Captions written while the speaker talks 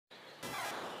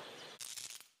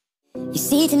You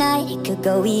see tonight it could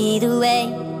go either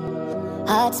way.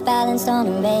 Hearts balanced on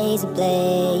a razor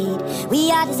blade. We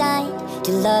are designed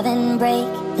to love and break,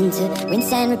 then to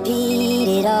rinse and repeat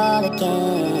it all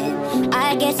again.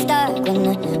 I get stuck when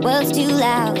the world's too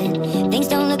loud and things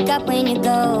don't look up when you're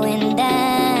going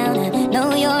down. I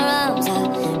know your arms are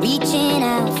reaching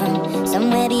out from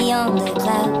somewhere beyond the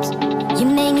clouds. You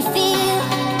make me feel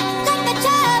like my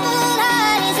troubled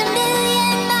heart is a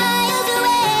million miles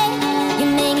away. You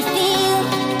make me feel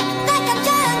like I'm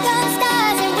drunk on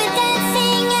stars and we're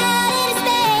dancing out in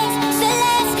space.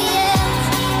 Celestial,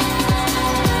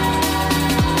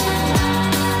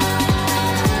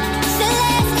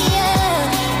 celestial.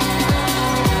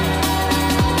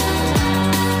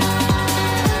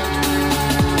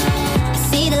 I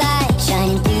see the light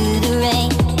shining through the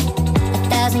rain,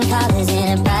 1,000 colors in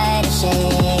a brighter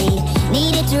shade.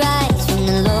 Needed to rise from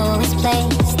the lowest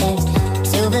place. There's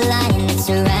silver lining that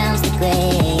surrounds the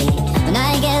gray. When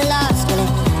I get lost, will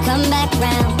it come back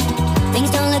round?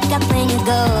 Things don't look up when you're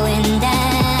going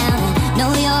down. I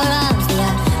know your arms, they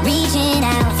are reaching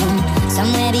out from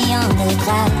somewhere beyond the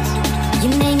clouds. You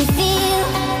make me feel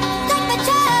like my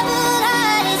troubled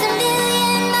heart is a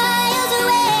million miles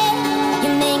away.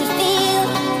 You make me feel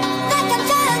like I'm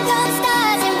drunk on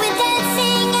stars and we're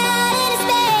dancing out in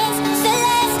space.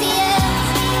 Celestial,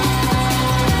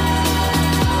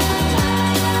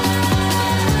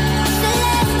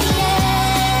 celestial.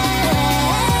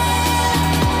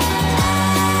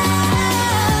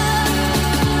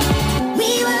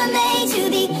 We were made to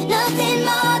be nothing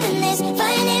more than this,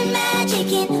 finding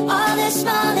magic in all the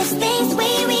smallest things. The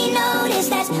way we notice,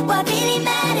 that's what really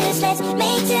matters. Let's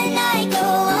make tonight go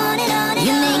on and on and on.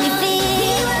 You make me feel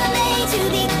we were made to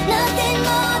be nothing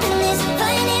more than this,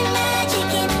 finding magic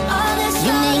in all the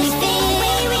smallest things. The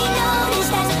way we notice,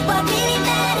 that's what really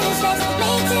matters. Let's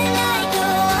make tonight go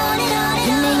on and on and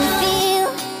on. You make me feel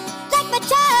like my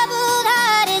troubled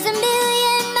heart is a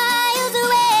million miles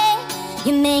away.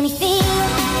 You make me feel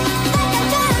like I'm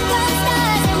drunk on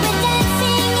stars and we're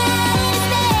dancing out in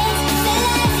space.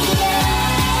 Celestial,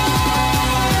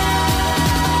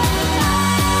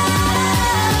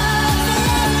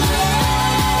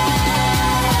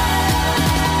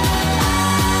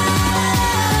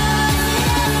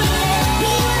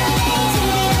 we were made to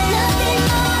be nothing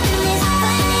more than this,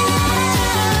 finding magic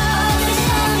in all the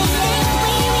smallest things. The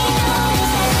way we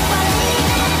notice, that's what really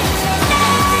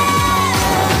matters.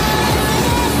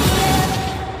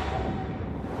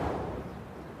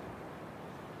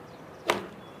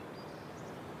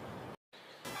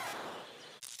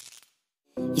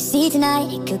 You see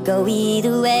tonight it could go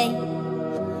either way.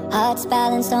 Hearts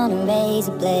balanced on a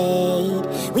razor blade.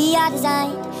 We are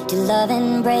designed to love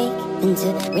and break, then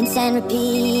to rinse and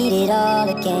repeat it all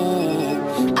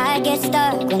again. I get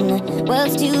stuck when the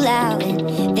world's too loud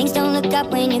and things don't look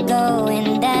up when you're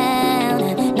going down.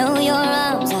 I know your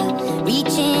arms are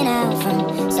reaching out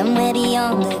from somewhere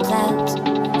beyond the clouds.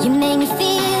 You make me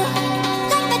feel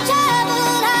like my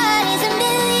troubled heart is a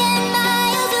million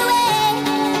miles away.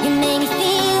 You make me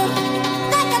feel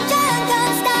like I'm drunk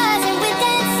on stars and we're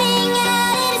dancing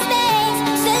out in space.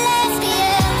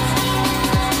 Celestial,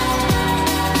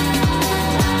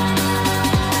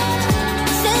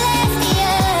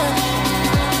 celestial.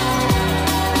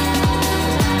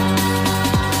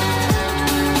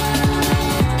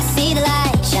 I see the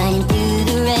light shining through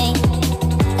the rain,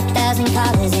 1,000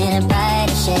 colors in a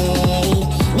brighter shade.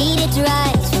 Needed to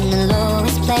rise from the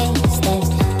lowest place. There's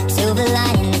silver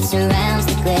lining that surrounds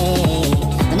the gray.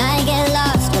 When I get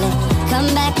lost, will it come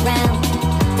back round?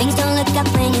 Things don't look up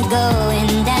when you're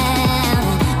going down.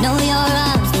 I know your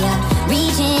arms, they are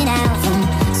reaching out from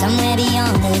somewhere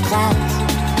beyond the clouds.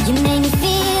 You make me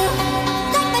feel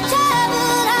like my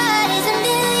troubled heart is a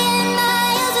million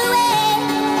miles away.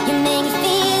 You make me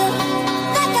feel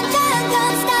like I'm drunk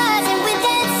on stars and we're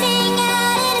dancing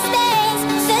out in space.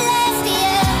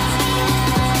 Celestial,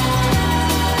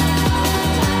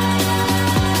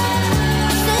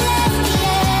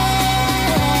 celestial.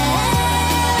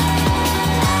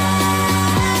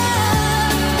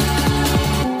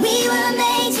 We were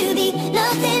made to be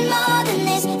nothing more than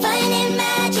this, finding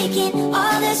magic in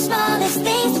all the smallest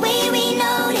things. The way we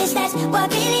notice, that's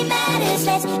what really matters.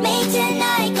 Let's make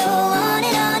tonight go on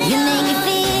and on and on. You make me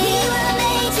feel we were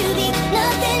made to be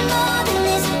nothing more than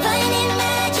this, finding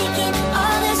magic in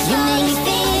all the smallest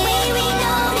things. The way we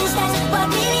notice, that's what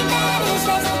really matters.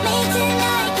 Let's make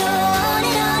tonight go on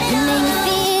and on and on. You make me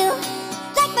feel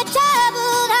like my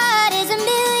troubled heart is a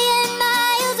million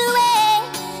miles away.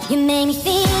 You make me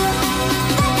feel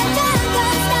like I'm drunk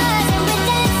on stars and we're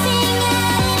dancing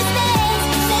out in space.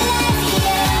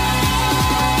 Celestial,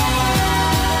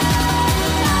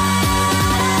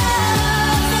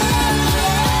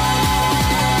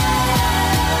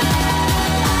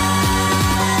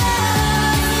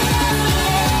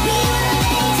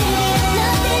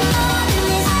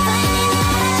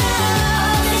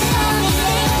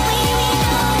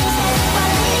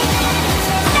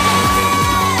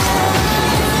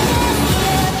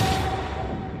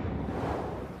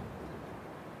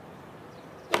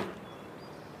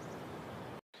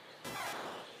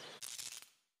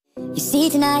 see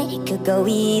tonight it could go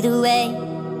either way.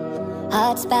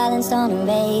 Hearts balanced on a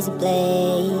razor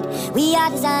blade. We are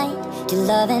designed to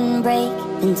love and break,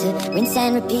 then to rinse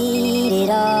and repeat it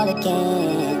all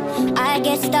again. I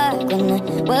get stuck when the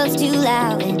world's too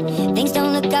loud and things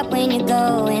don't look up when you're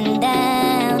going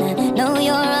down. I know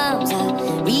your arms are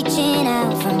reaching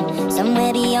out from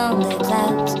somewhere beyond the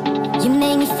clouds. You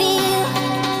make me feel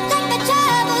like my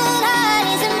troubled heart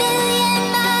is a million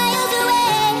miles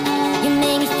away. You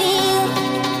make me feel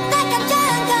like I'm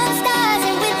drunk on stars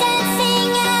and we're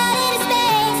dancing out into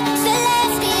space.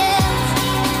 Celestial,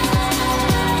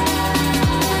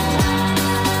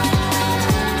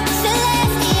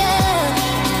 celestial.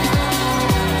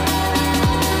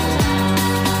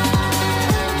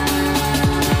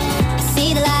 I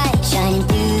see the light shining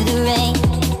through the rain,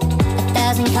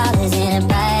 1,000 colors in a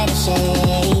brighter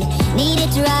shade. Needed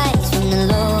to rise from the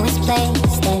lowest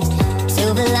place. There's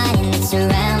silver lining that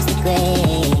surrounds the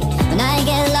gray. When I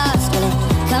get lost, will it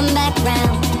come back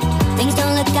round? Things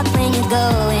don't look up when you're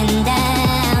going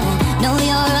down. Know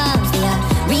your arms, they are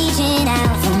reaching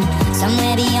out from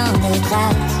somewhere beyond the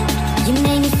clouds. You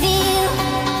make me feel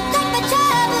like my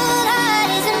troubled heart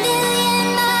is a million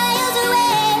miles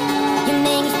away. You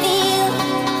make me feel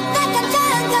like I'm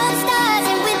drunk on stars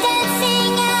and we're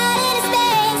dancing out into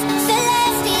space.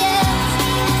 Celestial,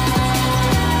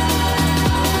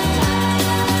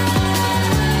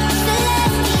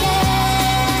 celestial.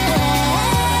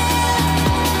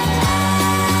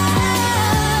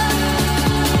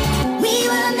 We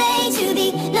were made to be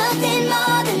nothing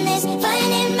more than this,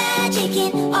 finding magic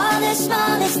in all the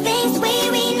smallest things. The way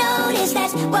we notice,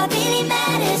 that's what really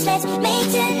matters. Let's make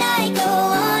tonight go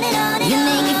on and on and on. You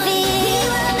make me feel we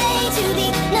were made to be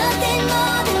nothing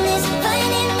more than this,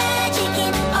 finding magic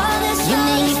in all the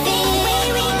smallest things. The way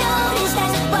we notice,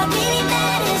 that's what really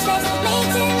matters. Let's make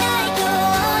tonight go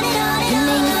on and on and on. You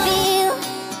make me feel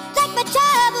like my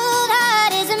troubled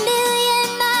heart is a million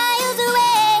miles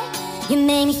away. You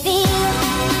make me feel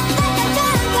like I'm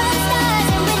drunk on stars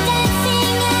and we're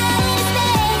dancing out into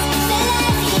space.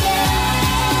 Celestial,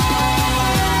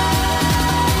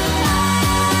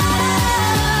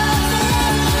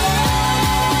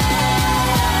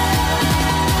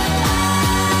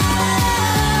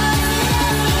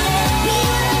 we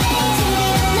were made to be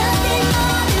nothing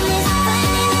more than this,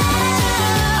 finding magic in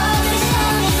all the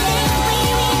smallest things. The way we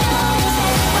notice,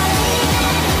 that's what really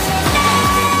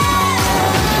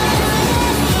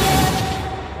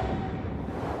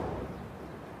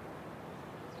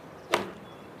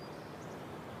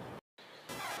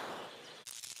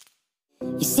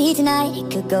matters. You see tonight it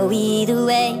could go either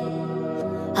way.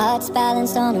 Hearts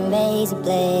balanced on a razor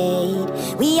blade.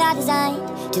 We are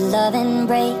designed to love and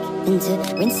break, then to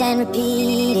rinse and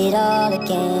repeat it all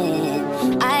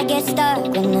again. I get stuck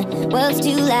when the world's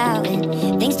too loud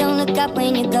and things don't look up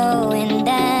when you're going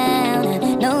down.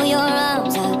 I know your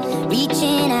arms are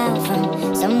reaching out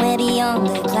from somewhere beyond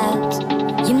the clouds.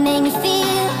 You make me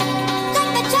feel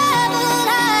like my troubled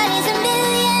heart is a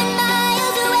million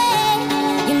miles away.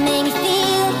 You make me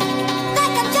feel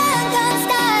like I'm drunk on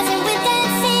stars and we're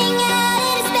dancing out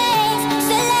into space.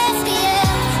 Celestial,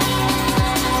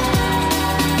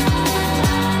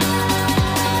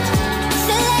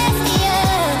 celestial.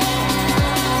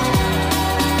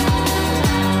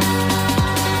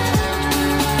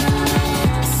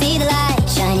 I see the light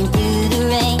shining through the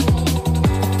rain,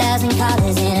 1,000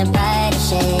 colors in a brighter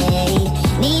shade.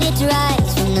 Needed to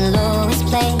rise from the lowest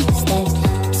place. There's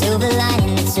silver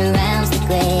lining that surrounds the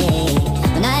gray.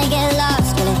 When I get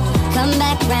lost, will it come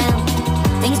back round?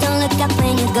 Things don't look up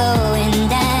when you're going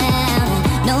down.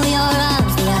 Know your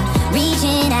arms, they are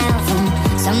reaching out from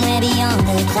somewhere beyond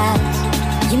the clouds.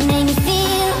 You make me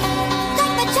feel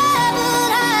like my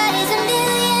troubled heart is a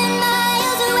million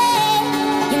miles away.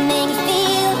 You make me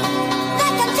feel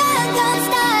like I'm drunk on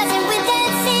stars and we're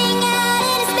dancing out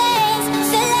into space.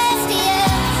 Celestial,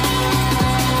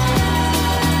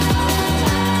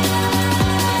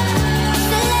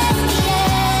 celestial.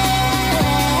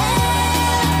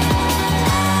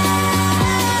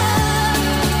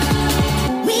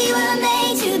 We were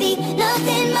made to be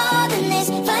nothing more than this,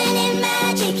 finding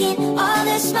magic in all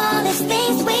the smallest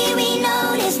things. The way we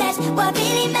notice, that's what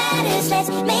really matters. Let's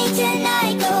make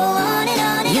tonight go on and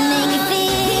on and on. You make me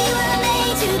feel we were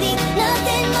made to be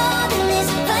nothing more than this,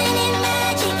 finding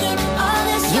magic in all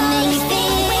the smallest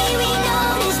things. The way we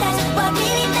notice, that's what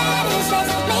really matters.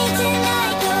 Let's make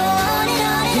tonight go on and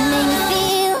on and on. You make me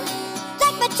feel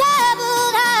like my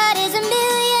troubled heart is a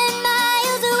million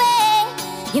miles away.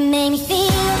 You make me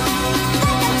feel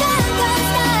like I'm drunk on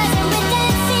stars and we're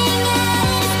dancing out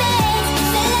into space.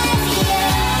 Celestial,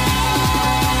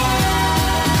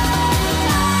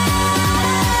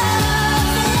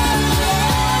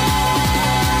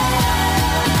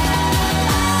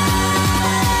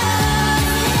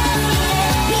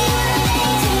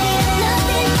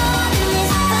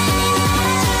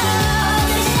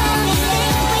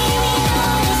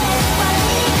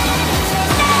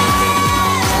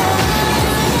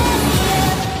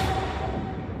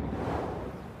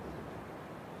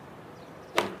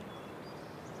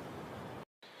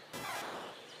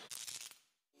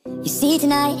 You see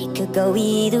tonight it could go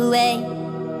either way.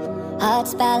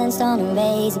 Hearts balanced on a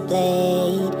razor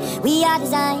blade. We are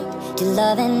designed to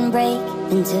love and break,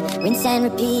 and to rinse and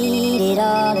repeat it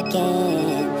all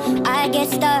again. I get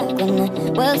stuck when the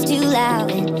world's too loud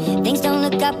and things don't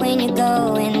look up when you're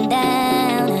going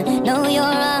down. I know your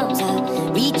arms are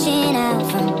reaching out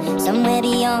from somewhere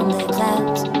beyond the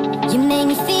clouds. You make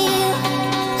me feel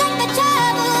like my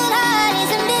troubled heart is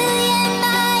a million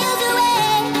miles away.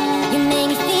 You make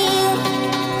me feel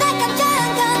like I'm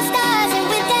drunk on stars and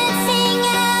we're dancing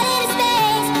out in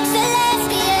space.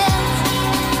 Celestial,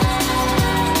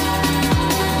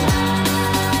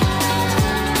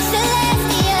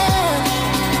 celestial.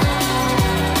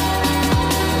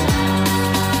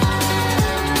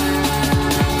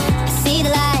 I see the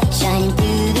light shining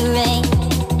through the rain,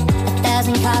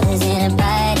 1,000 colors in a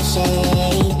brighter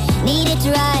shade. Needed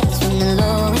to rise from the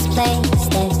lowest place.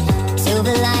 There's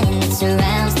silver lining that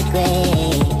surrounds the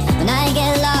gray. When I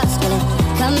get lost, will it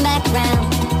come back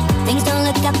round? Things don't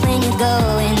look up when you're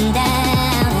going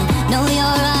down. Know your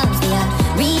arms, they are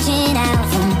reaching out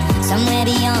from somewhere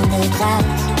beyond the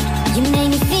clouds. You make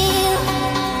me feel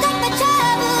like my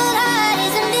troubled heart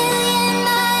is a million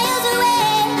miles away.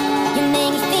 You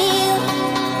make me feel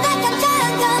like I'm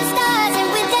drunk on stars and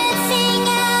we're dancing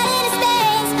out in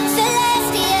space.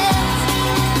 Celestial,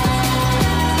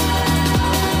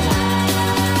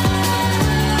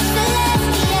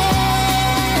 celestial.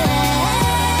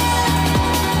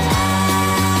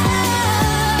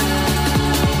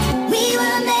 We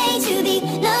were made to be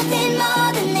nothing more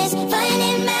than this,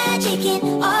 finding magic in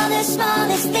all the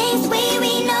smallest things.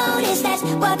 We notice that's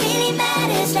what really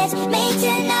matters. Let's make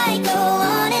tonight go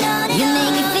on and on and you on. You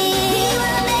make me feel we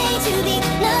were made to be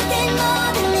nothing more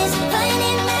than this,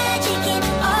 finding magic in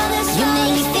all the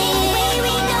smallest things.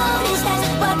 We notice that's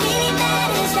what really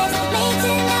matters. Let's make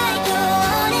tonight go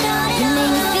on and on and on. You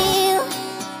make me feel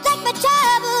like my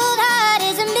troubled heart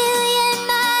is a million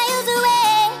miles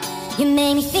away. You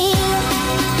make me feel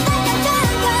like I'm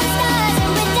drunk on stars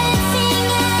and we're dancing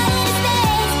out in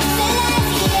space.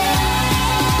 Celestial,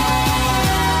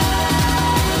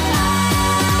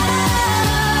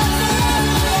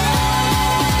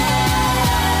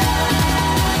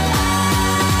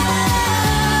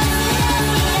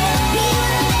 we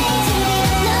were made to be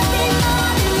nothing more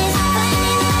than this,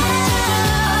 finding magic in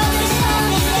all the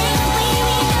smallest things. We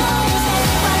notice that's what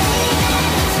really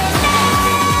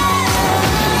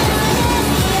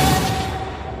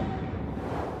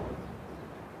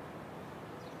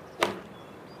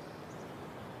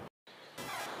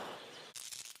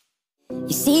matters.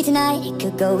 You see tonight it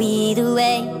could go either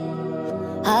way.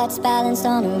 Hearts balanced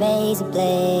on a razor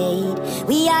blade.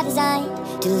 We are designed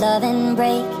to love and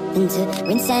break, and to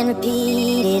rinse and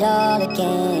repeat it all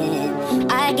again.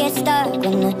 I get stuck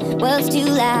when the world's too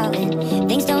loud and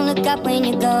things don't look up when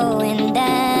you're going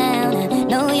down. I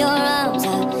know your arms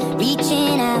are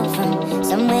reaching out from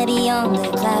somewhere beyond the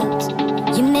clouds.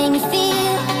 You make me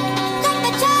feel like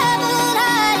my troubled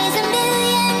heart is a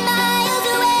million miles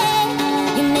away.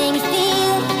 You make me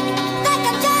feel like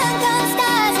I'm drunk on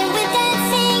stars and we're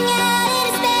dancing out in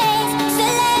space.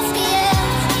 Celestial,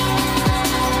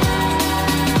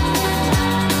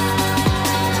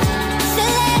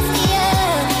 celestial.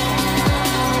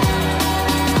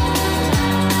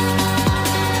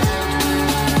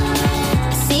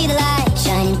 I see the light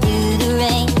shining through the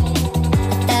rain,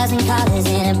 1,000 colors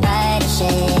in a brighter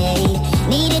shade.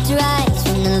 Needed to rise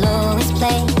from the lowest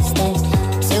place. There's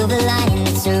silver lining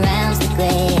that surrounds the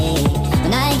gray.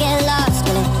 When I get lost,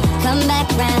 will it come back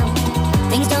round?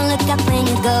 Things don't look up when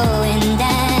you're going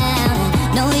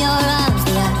down. Know your arms,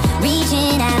 they are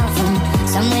reaching out from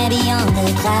somewhere beyond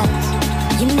the clouds.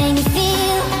 You make me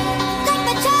feel like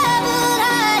my troubled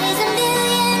heart is a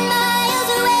million miles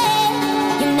away.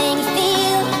 You make me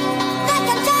feel like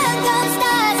I'm drunk on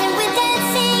stars and we're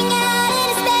dancing out in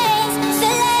space.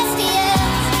 Celestial,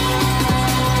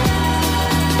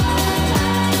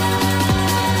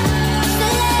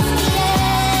 celestial.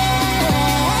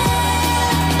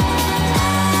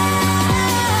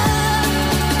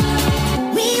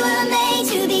 We were made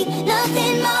to be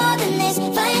nothing more than this,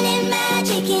 finding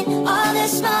magic in all the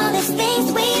smallest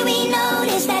things. We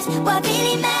notice that's what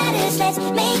really matters. Let's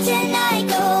make tonight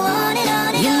go on and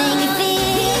on and on. You make me feel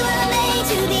we were made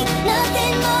to be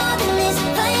nothing more than this,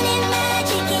 finding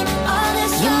magic in all the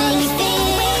smallest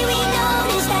things. We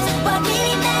notice that's what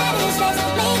really matters. Let's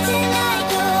make tonight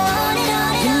go on and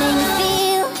on and on. You make me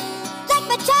feel like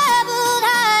my troubled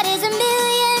heart is a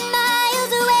million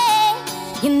miles away.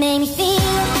 You make me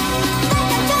feel like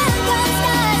I'm drunk on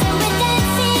stars and we're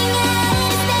dancing out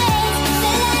in space.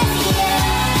 Celestial,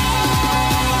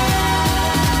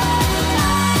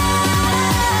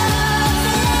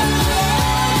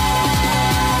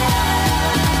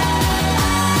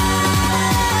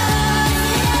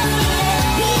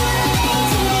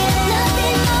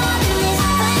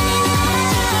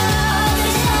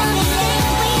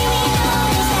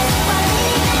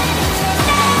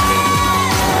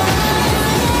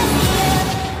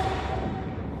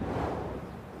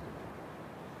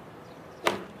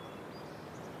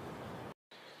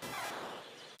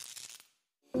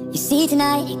 see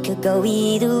tonight, it could go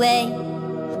either way.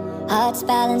 Hearts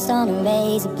balanced on a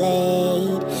razor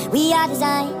blade. We are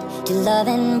designed to love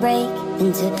and break,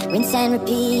 and to rinse and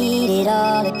repeat it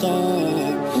all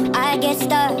again. I get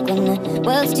stuck when the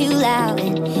world's too loud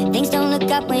and things don't look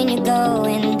up when you're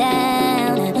going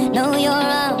down. I know your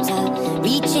arms are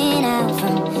reaching out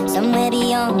from somewhere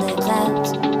beyond the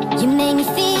clouds. You make me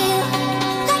feel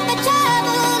like my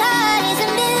troubled heart is a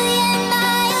million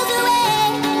miles away.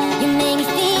 You make me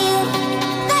feel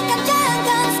like I'm drunk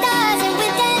on stars and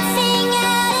we're dancing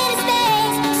out in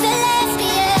space.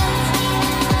 Celestial,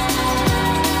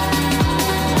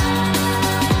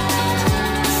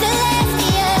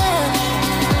 celestial.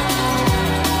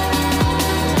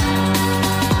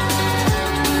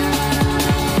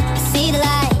 I see the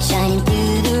light shining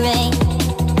through the rain,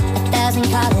 1,000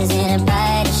 colors in a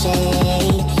brighter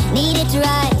shade. Needed to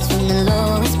rise from the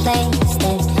lowest place.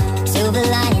 There's silver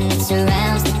lining that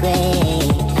surrounds the gray.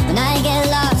 When I get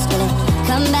lost, will it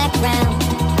come back round?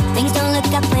 Things don't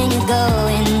look up when you're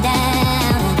going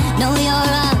down. I know your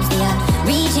arms, they are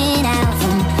reaching out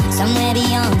from somewhere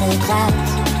beyond the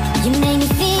clouds. You make me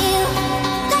feel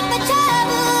like my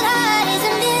troubled heart is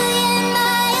a million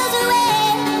miles away.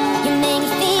 You make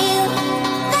me feel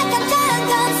like I'm drunk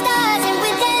on stars and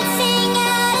we're dancing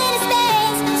out in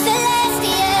space.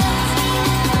 Celestial,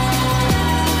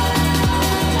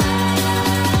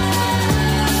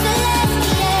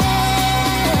 celestial.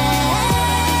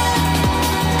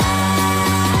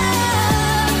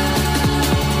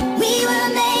 We were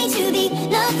made to be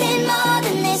nothing more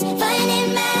than this, finding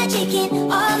magic in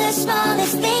all the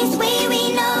smallest things. We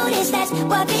notice that's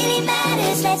what really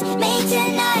matters. Let's make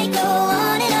tonight go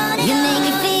on and on and on. You make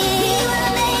me feel we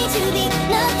were made to be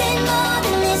nothing more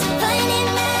than this, finding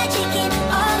magic in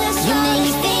all the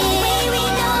smallest things. We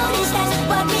notice that's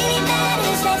what really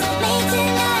matters. Let's make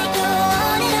tonight go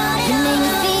on and on and on. You make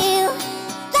me feel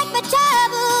like my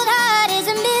troubled heart is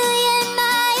a million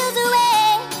miles away.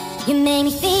 You make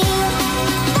me feel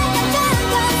like I'm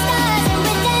drunk on stars and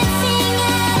we're dancing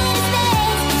out in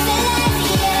space.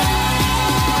 Celestial,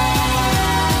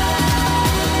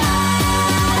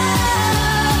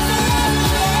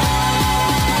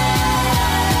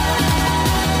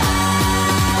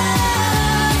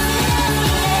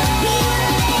 we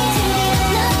were made to be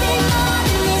nothing more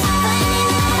than this, finding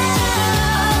magic in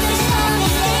all the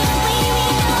smallest things. We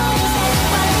notice that's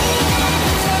what really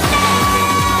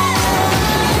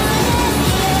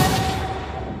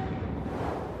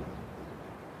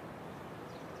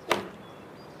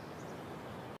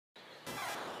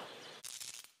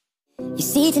matters. You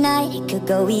see tonight, it could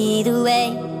go either way.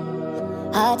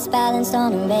 Hearts balanced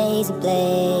on a razor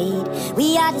blade.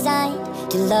 We are designed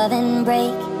to love and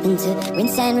break, and to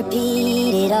rinse and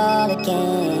repeat it all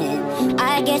again.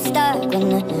 I get stuck when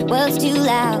the world's too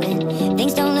loud and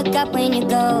things don't look up when you're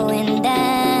going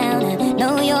down. I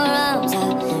know your arms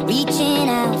are reaching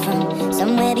out from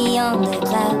somewhere beyond the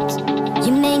clouds.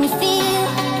 You make me feel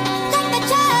like my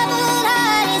troubled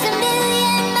heart is a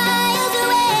million miles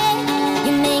away.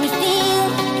 You make me feel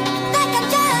like I'm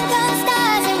drunk on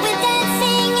stars and we're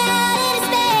dancing out in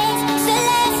space.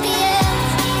 Celestial,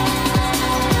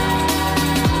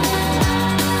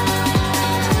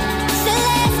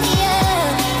 celestial.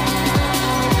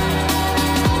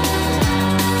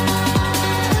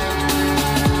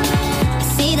 I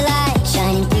see the light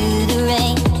shining through the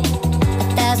rain,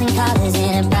 1,000 colors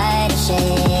in a brighter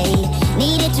shade.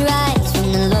 Needed to rise from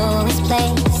the lowest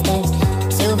place. There's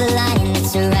silver lining that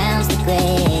surrounds the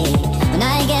gray. When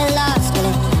I get lost, will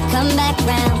it come back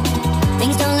round?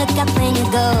 Things don't look up when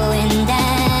you're going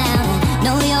down. I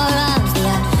know your arms, they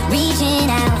are reaching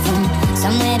out from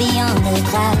somewhere beyond the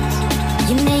clouds.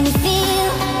 You make me feel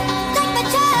like my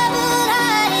troubled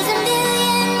heart is a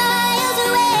million miles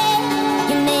away.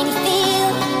 You make me feel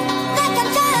like I'm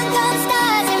drunk on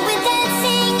stars and we're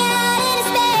dancing out in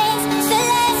space.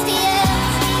 Celestial,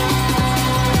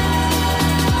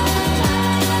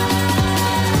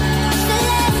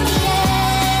 celestial.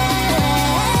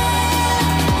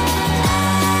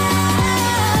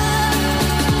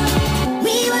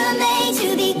 We were made to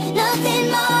be nothing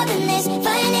more than this,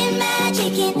 finding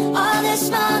magic in all the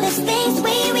smallest things.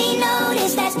 We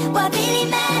notice that's what really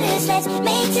matters. Let's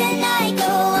make tonight go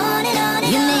on and on and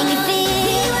on. You make me feel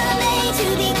we were made to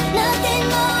be nothing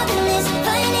more than this,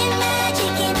 finding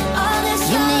magic in all the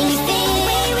smallest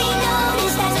things. We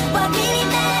notice that's what really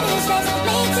matters. Let's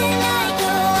make tonight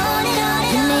go on and on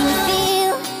and on. You make me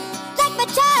feel like my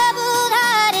troubled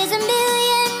heart is a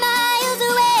million miles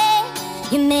away.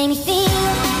 You make me feel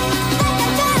like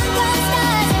I'm drunk on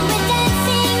stars and we're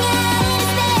dancing out in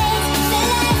space.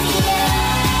 Celestial,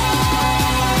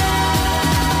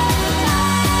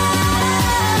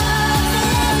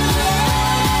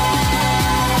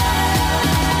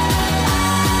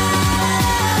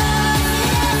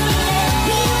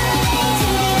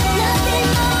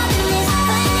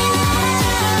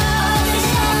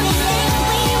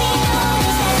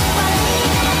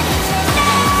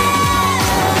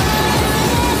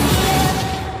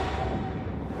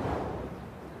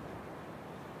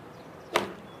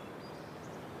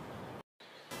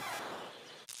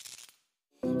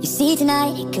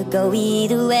 tonight, it could go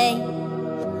either way.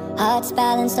 Hearts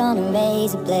balanced on a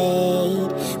razor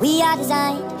blade. We are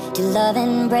designed to love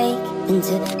and break, and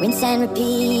to rinse and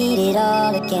repeat it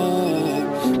all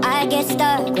again. I get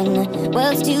stuck when the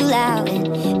world's too loud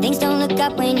and things don't look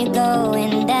up when you're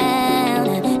going down.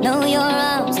 I know your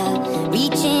arms are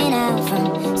reaching out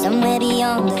from somewhere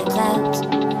beyond the clouds.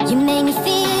 You make me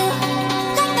feel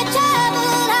like my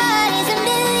troubled heart is a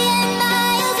million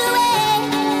miles away.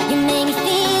 You make me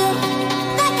feel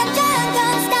like I'm drunk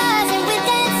on stars and we're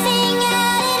dancing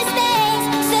out in space.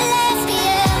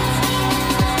 Celestial,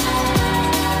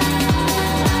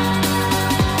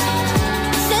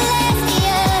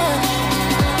 celestial.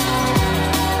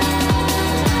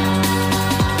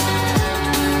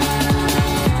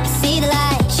 See the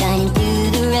light shining through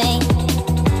the rain,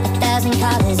 1,000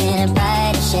 colors in a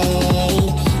brighter shade.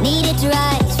 Needed to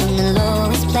rise from the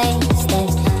lowest place.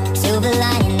 There's silver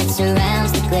lining that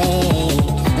surrounds the gray.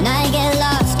 When I get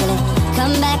lost, will it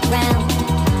come back round?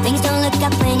 Things don't look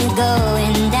up when you're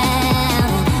going down.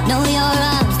 I know your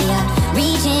arms, they are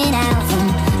reaching out from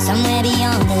somewhere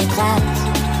beyond the clouds.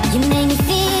 You make me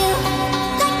feel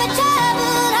like my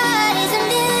troubled heart is a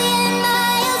million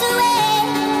miles away.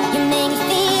 You make me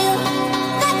feel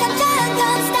like I'm drunk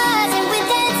on stars and we're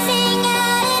dancing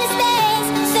out in space.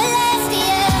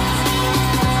 Celestial,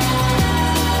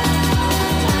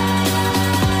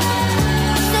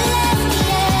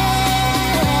 celestial.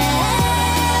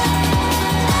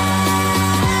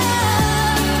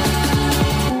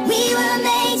 We were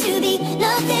made to be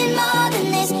nothing more than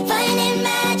this, finding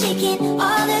magic in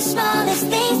all the smallest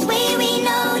things. The way we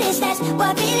notice, that's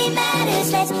what really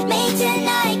matters. Let's make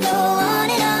tonight go on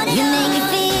and on and on. You make me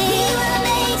feel we were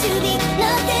made to be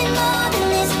nothing more than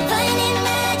this, finding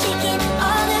magic in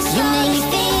all the smallest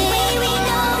things. The way we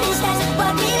notice, that's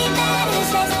what really matters.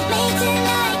 Let's make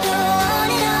tonight go on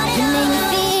and on and on. You make me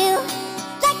feel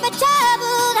like my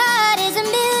troubled heart is a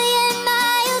million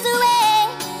miles away.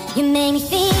 You make me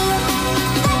feel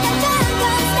like I'm drunk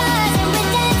on stars and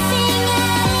we're dancing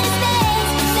out in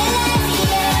space.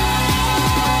 Celestial,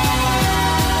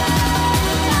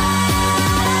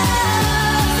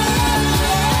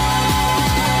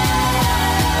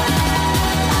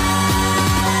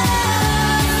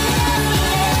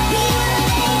 we were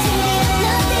made to be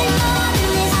nothing more than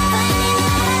this, finding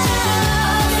magic in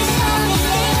all the smallest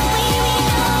things. The way we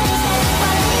notice, that's what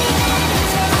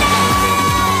really matters.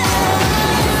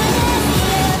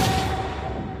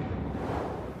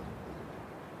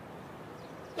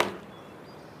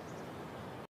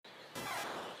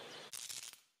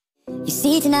 You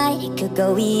see tonight, it could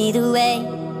go either way.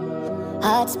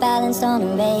 Hearts balanced on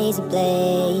a razor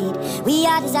blade. We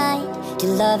are designed to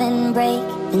love and break,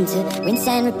 and to rinse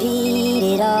and repeat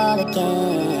it all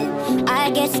again.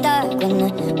 I get stuck when the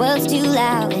world's too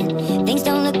loud and things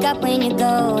don't look up when you're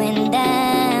going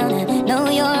down. I know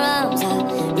your arms are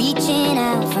reaching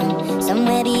out from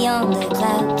somewhere beyond the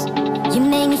clouds. You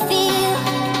make me feel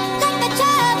like my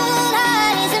troubled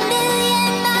heart is a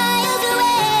million miles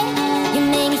away. You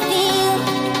make me feel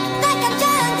like I'm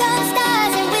drunk on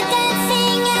stars and we're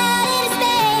dancing out in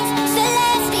space.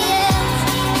 Celestial,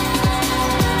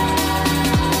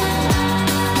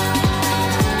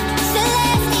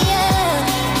 celestial.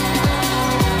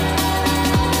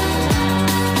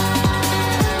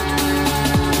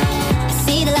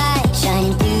 See the light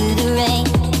shining through the rain,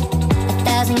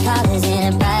 1,000 colors in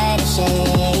a brighter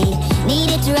shade.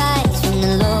 Needed to rise from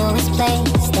the lowest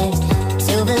place. There's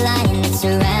silver lining that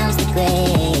surrounds the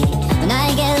gray. When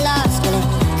I get lost, will it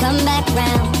come back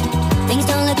round? Things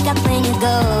don't look up when you're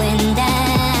going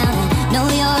down. I know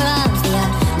your arms, they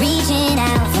are reaching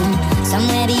out from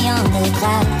somewhere beyond the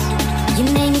clouds. You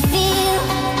make me feel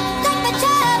like my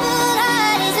troubled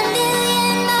heart is a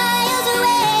million miles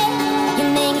away. You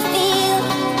make me feel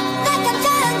like I'm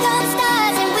drunk on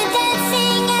stars and we're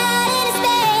dancing out in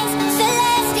space.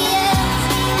 Celestial,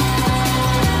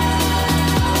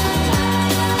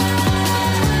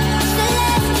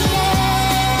 celestial.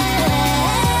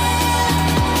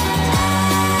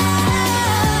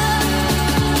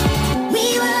 We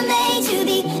were made to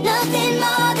be nothing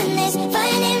more than this,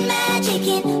 finding magic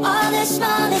in all the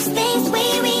smallest things. The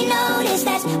way we notice,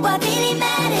 that's what really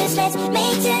matters. Let's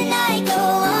make tonight go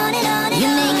on and on and on. You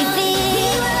make me feel we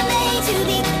were made to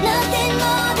be nothing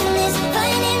more than this,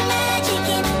 finding magic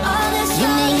in all the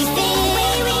smallest things. The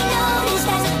way we notice,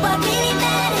 that's what really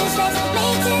matters. Let's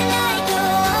make tonight go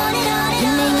on and on and on. You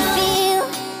make me feel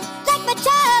like my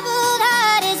troubled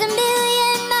heart is a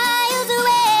million miles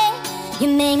away. You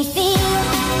make me feel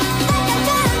like I'm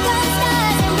drunk on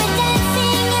stars and we're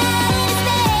dancing out in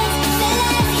space.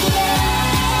 Celestial,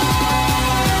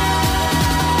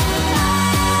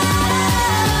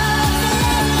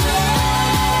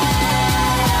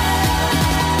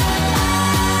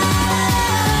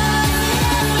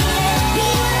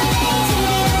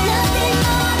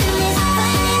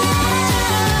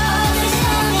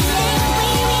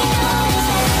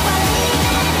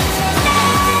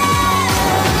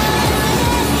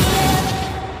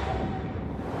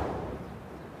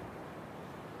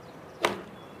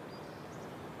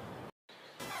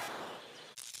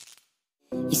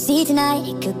 tonight,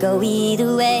 it could go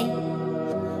either way.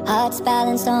 Hearts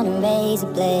balanced on a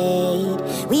razor blade.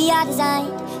 We are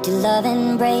designed to love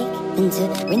and break, then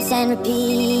to rinse and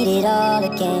repeat it all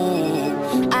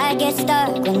again. I get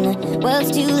stuck when the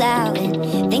world's too loud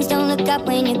and things don't look up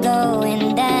when you're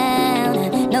going down.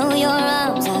 I know your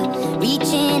arms are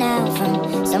reaching out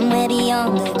from somewhere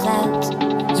beyond the clouds.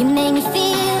 You make me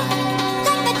feel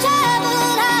like my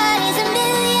troubled heart is a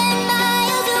million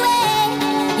miles away.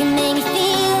 You make me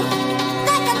feel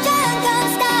like I'm drunk on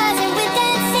stars and we're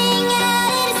dancing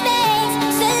out into space.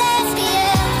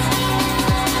 Celestial,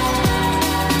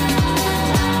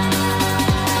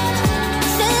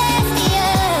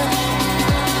 celestial.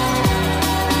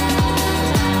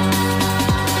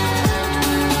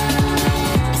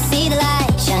 I see the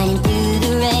light shining through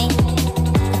the rain,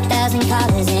 1,000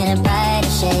 colors in a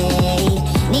brighter shade.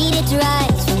 Needed to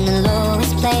rise from the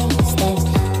lowest place. There's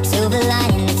silver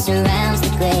lining that surrounds the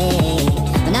gray.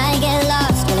 When I get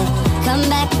lost, will it come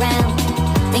back round?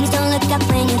 Things don't look up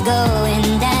when you're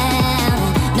going down.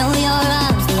 Know your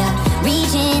arms, they are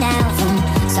reaching out from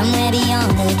somewhere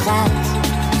beyond the clouds.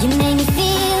 You make me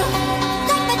feel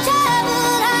like my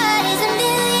troubled heart is a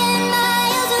million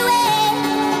miles away.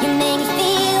 You make me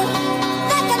feel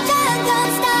like I'm drunk on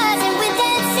stars and we're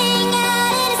dancing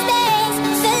out into space.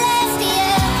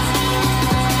 Celestial,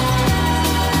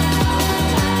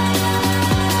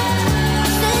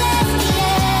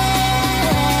 celestial.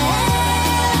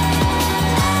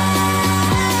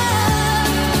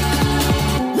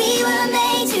 We were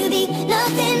made to be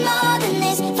nothing more than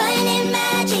this, finding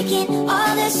magic in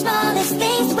all the smallest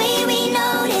things. The way we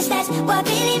notice, that's what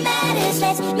really matters.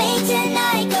 Let's make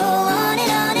tonight go on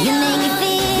and on and on. You make me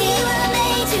feel we were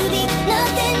made to be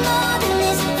nothing more than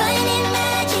this, finding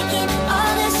magic in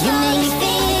all the smallest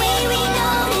things. The way we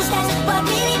notice, that's what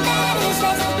really matters.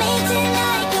 Let's make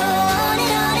tonight go on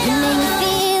and on and on. You make me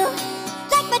feel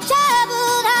like my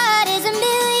troubled heart is a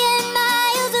million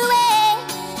miles away.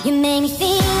 You make me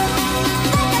feel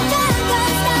like I'm drunk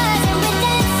on stars and we're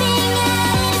dancing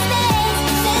out into space.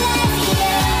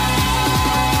 Celestial,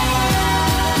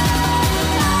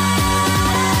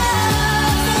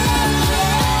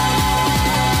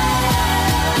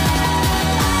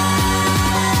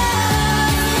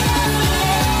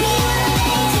 we were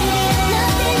made to be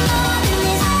nothing more than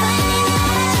this, finding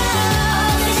magic in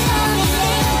all the smallest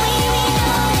things. The way we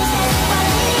notice, that's what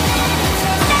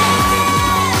really matters.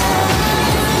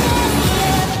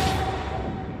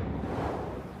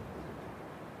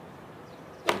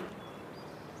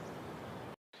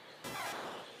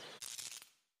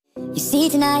 You see,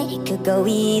 tonight it could go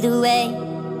either way.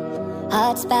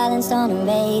 Hearts balanced on a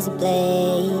razor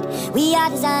blade. We are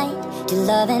designed to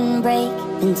love and break,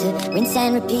 then to rinse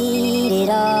and repeat it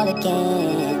all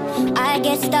again. I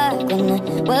get stuck when the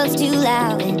world's too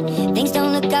loud and things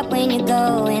don't look up when you're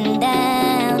going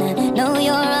down. I know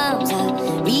your arms are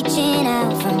reaching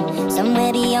out from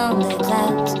somewhere beyond the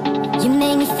clouds. You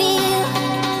make me feel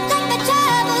like my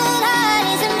troubled heart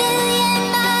is a million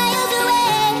miles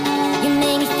away. You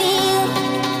make me feel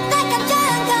like I'm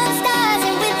drunk on stars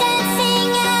and we're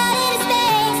dancing out into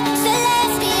space.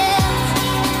 Celestial,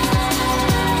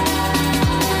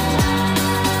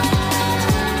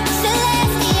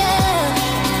 celestial.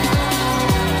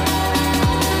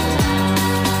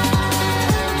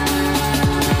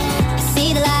 I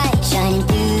see the light shining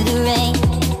through the rain,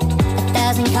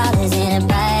 1,000 colors in a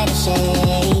brighter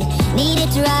shade. Needed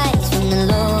to rise from the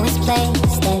lowest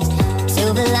place. There's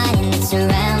silver lining that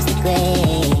surrounds the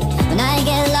gray. When I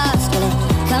get lost, will it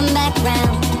come back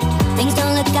round? Things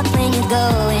don't look up when you're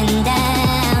going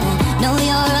down. Know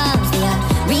your arms, they are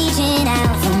reaching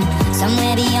out from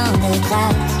somewhere beyond the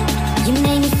clouds. You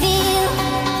make me feel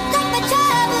like my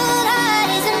troubled heart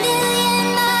is a million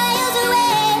miles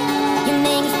away. You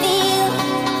make me feel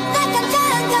like I'm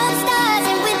drunk on stars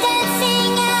and we're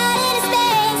dancing out into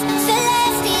space.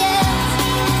 Celestial,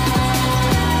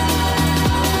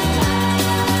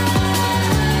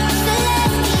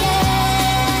 celestial.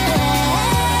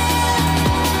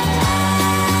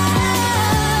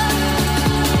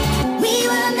 We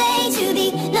were made to be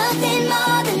nothing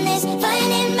more than this,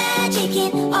 finding magic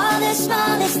in all the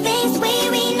smallest things. The way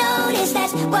we notice,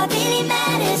 that's what really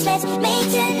matters. Let's make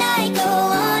tonight go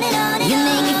on and on and on. You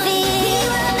make me feel we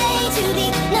were made to be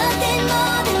nothing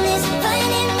more than this,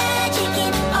 finding magic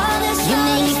in all the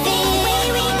smallest things. The way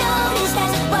we notice,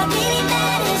 that's what really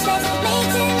matters. Let's make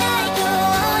tonight go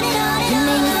on and on and on. You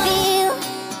make me feel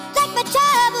like my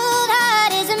troubled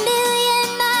heart is a million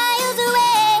miles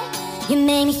away. You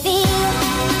make me feel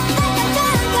like I'm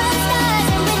drunk on stars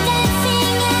and we're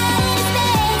dancing out into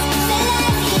space.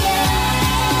 Celestial,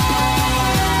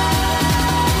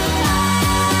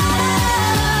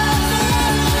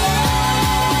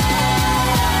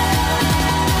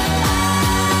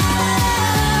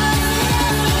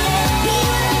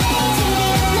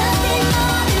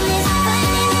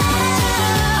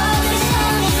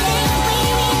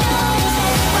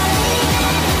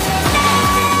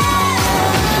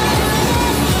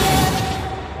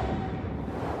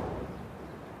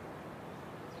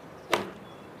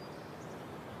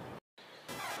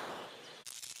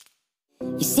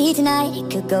 see tonight, it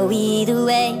could go either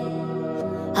way.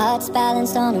 Hearts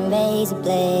balanced on a razor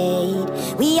blade.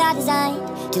 We are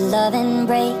designed to love and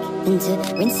break, then to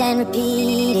rinse and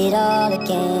repeat it all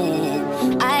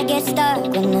again. I get stuck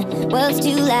when the world's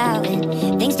too loud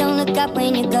and things don't look up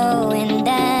when you're going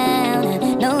down.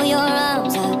 I know your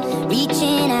arms are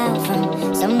reaching out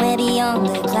from somewhere beyond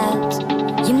the clouds.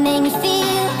 You make me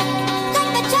feel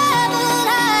like my troubled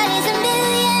heart is a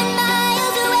million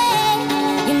miles away.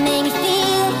 You make me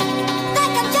feel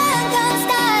like I'm drunk on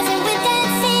stars and we're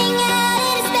dancing out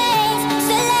into space.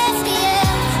 Celestial,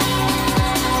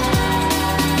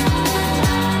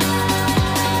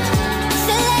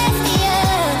 celestial.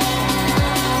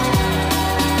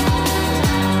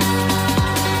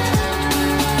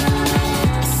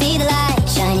 I see the light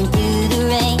shining through the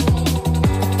rain,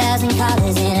 1,000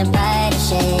 colors in a brighter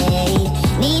shade.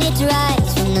 Needed to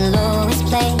rise from the lowest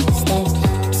place. There's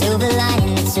silver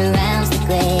lining that surrounds the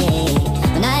gray.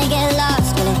 When I get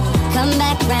lost, will it come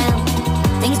back round?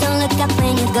 Things don't look up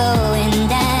when you're going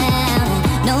down.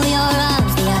 Know your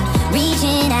arms, they are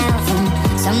reaching out from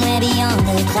somewhere beyond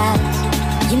the clouds.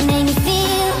 You make me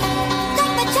feel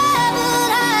like my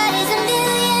troubled heart is a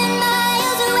million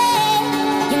miles away.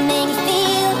 You make me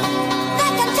feel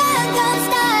like I'm drunk on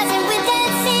stars and we're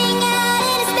dancing out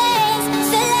into space.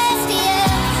 Celestial,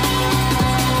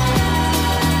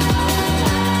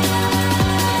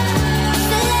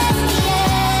 celestial.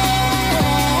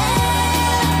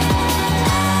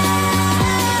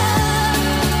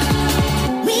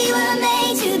 We were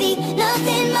made to be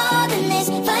nothing more than this,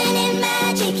 finding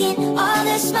magic in all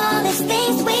the smallest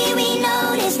things. The way we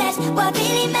notice, that's what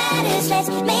really matters. Let's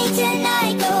make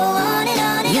tonight go on and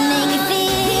on and on. You make me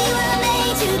feel we were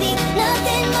made to be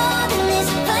nothing more than this,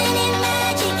 finding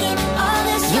magic in all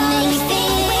the smallest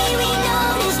things. The way we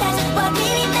notice, that's what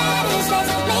really matters.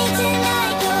 Let's make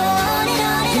tonight go on and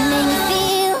on and on. You make me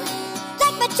feel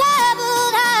like my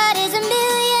troubled heart is a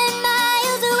million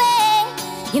miles away.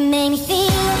 You make me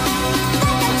feel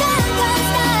like I'm drunk on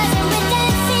stars and we're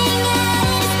dancing out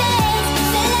into space.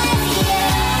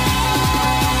 Celestial,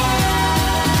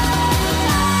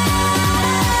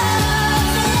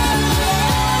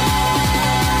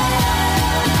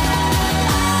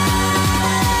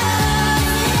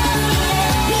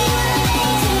 we were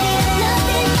made to be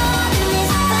nothing more than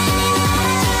this, finding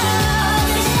magic in all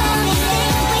the smallest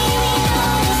things. The way we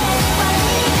notice, that's what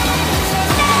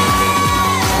really matters.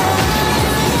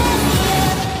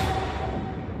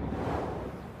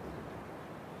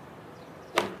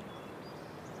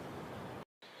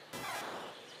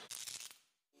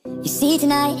 You see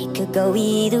tonight, it could go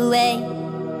either way.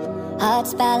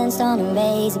 Hearts balanced on a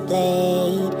razor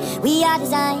blade. We are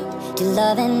designed to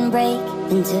love and break,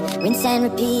 then to rinse and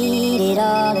repeat it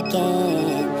all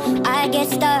again. I get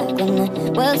stuck when the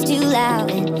world's too loud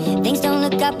and things don't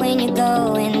look up when you're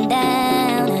going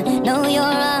down. I know your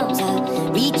arms are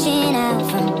reaching out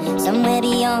from somewhere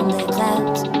beyond the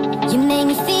clouds. You make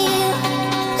me feel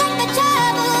like my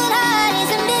troubled heart is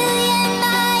a million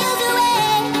miles away.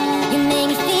 You make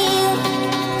me feel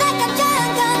like I'm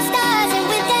drunk on stars and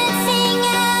we're dancing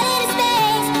out into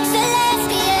space.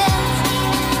 Celestial,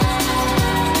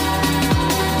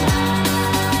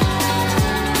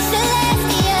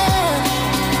 celestial.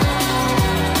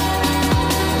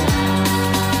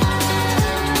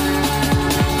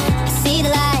 I see the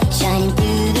light shining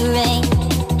through the rain,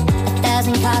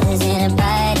 1,000 colors in a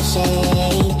brighter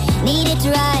shade. Needed to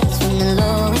rise from the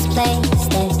lowest place.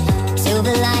 There's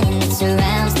silver lining that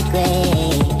surrounds the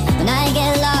gray. When I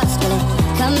get lost, will it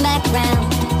come back round?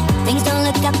 Things don't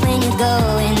look up when you're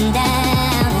going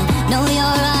down. Know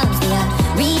your arms, they are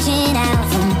reaching out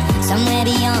from somewhere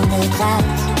beyond the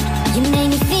clouds. You make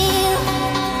me feel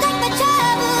like my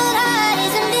troubled heart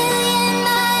is a million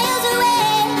miles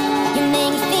away. You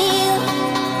make me feel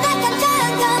like I'm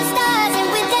drunk on stars and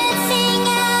we're dancing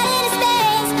out into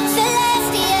space.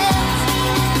 Celestial,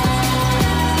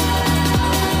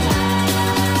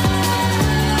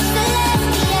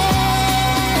 celestial.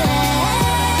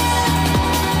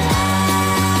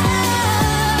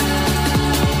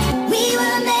 We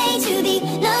were made to be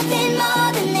nothing more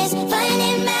than this,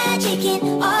 finding magic in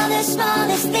all the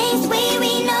smallest things. The way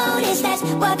we notice, that's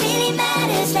what really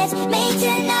matters. Let's make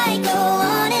tonight go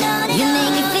on and on and on. You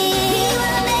make me feel we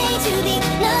were made to be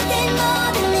nothing more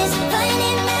than this,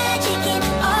 finding magic in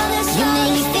all the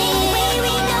smallest things. The way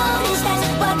we notice, that's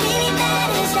what really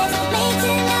matters. Let's make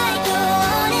tonight go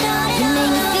on and on and on. You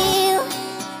make me feel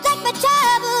like my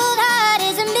troubled heart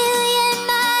is a million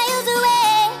miles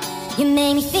away. You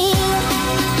make me feel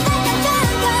like I'm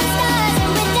drunk on stars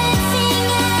and we're dancing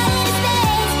out into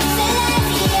space.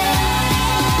 Celestial,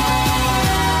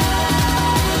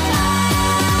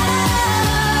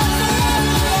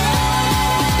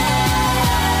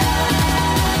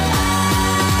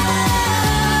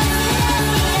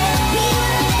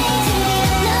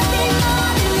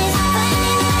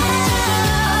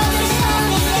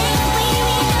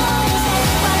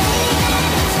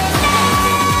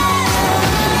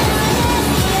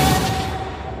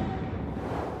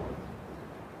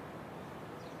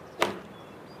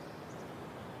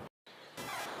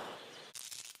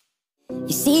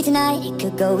 You see tonight it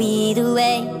could go either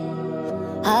way.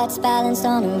 Hearts balanced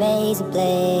on a razor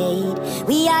blade.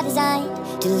 We are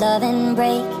designed to love and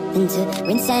break, then to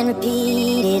rinse and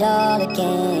repeat it all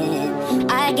again.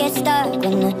 I get stuck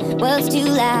when the world's too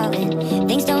loud and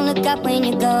things don't look up when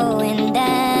you're going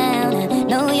down. I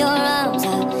know your arms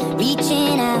are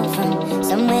reaching out from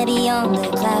somewhere beyond the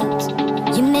clouds.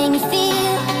 You make me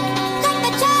feel like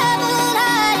my troubled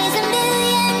heart is a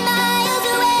million miles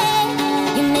away.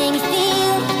 You make me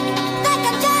feel like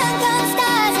I'm drunk on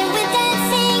stars and we're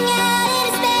dancing out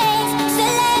into space.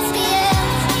 Celestial,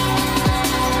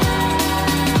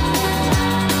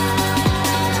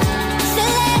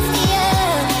 celestial.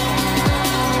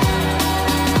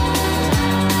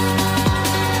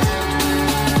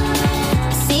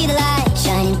 I see the light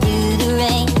shining through the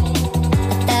rain,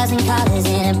 1,000 colors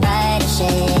in a brighter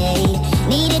shade.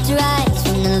 Needed to rise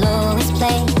from the lowest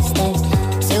place. There's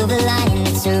silver lining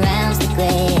that surrounds the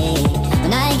gray.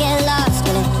 When I get lost,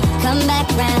 will it come back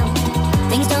round?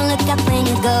 Things don't look up when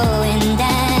you're going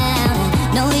down.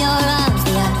 Know your arms,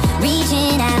 they are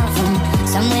reaching out from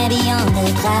somewhere beyond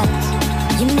the clouds.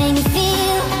 You make me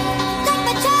feel like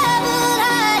my troubled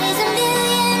heart is a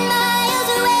million miles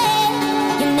away.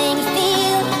 You make me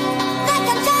feel like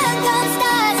I'm drunk on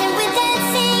stars and we're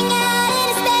dancing out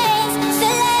into space.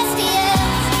 Celestial,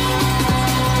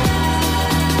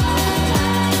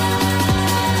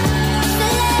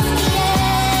 celestial.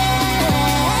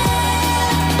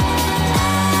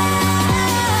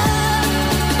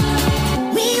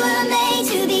 We were made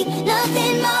to be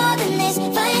nothing more than this,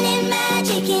 finding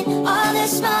magic in all the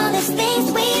smallest things.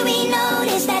 The way we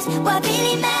notice, that's what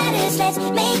really matters. Let's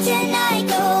make tonight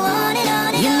go on and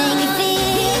on and on. You make me feel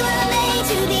we were made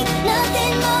to be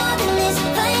nothing more than this,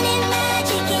 finding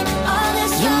magic in all the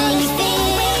smallest things.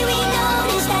 The way we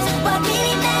notice, that's what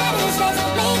really matters. Let's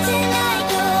make tonight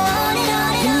go on and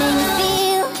on and on. You make me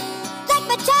feel like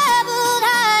my troubled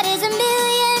heart is a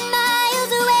million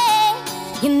miles away.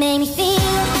 You make me feel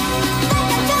like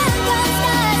I'm drunk on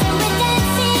stars and we're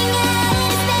dancing out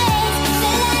into space.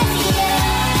 Celestial,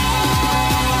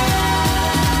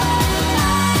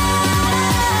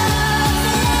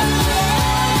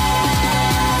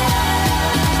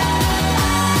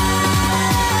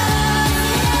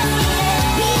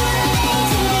 we were made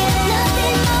to be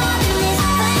nothing more than this,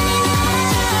 finding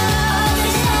magic in all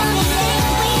the smallest things.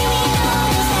 The way we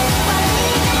notice, that's what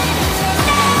really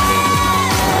matters.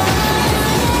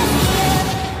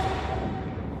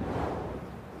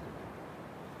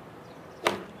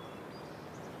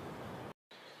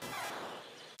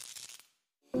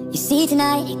 You see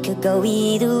tonight it could go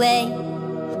either way.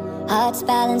 Hearts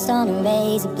balanced on a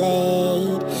razor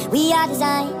blade. We are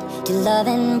designed to love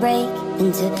and break,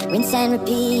 then to rinse and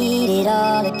repeat it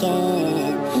all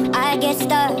again. I get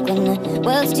stuck when the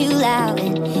world's too loud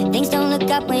and things don't look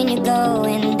up when you're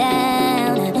going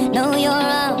down. I know your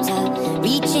arms are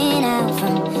reaching out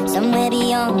from somewhere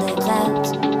beyond the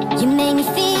clouds. You make me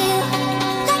feel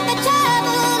like my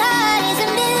troubled heart is a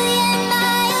million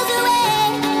miles away.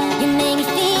 You make me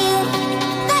feel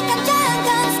like I'm drunk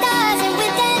on stars and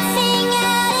we're dancing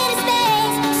out into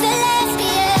space.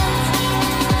 Celestial,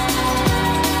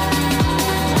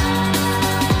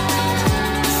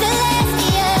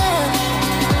 celestial.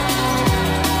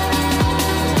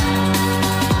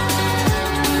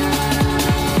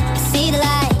 I see the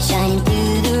light shining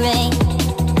through the rain,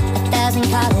 1,000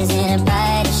 colors in a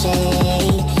brighter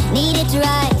shade. Needed to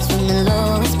rise from the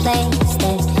lowest place.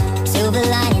 There's silver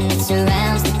lining that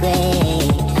surrounds the gray.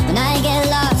 When I get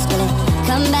lost, will it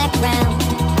come back round?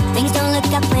 Things don't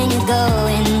look up when you're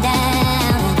going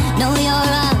down. Know your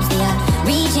arms, they are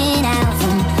reaching out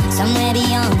from somewhere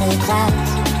beyond the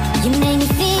clouds. You make me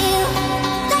feel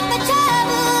like my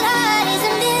troubled heart is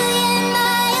a million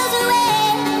miles away.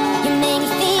 You make me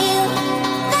feel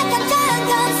like I'm drunk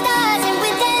on stars and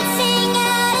we're dancing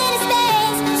out into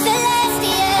space.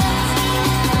 Celestial,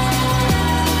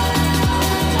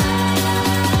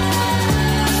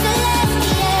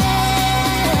 celestial.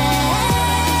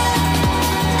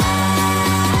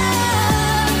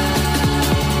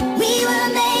 We were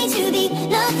made to be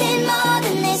nothing more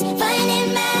than this,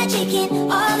 finding magic in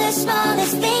all the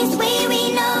smallest things. The way we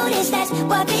notice, that's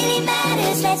what really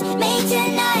matters. Let's make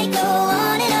tonight go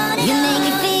on and on and on. You make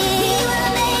me feel we were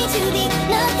made to be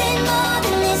nothing more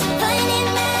than this, finding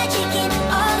magic in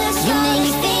all the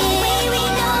smallest things. The way we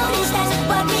notice, that's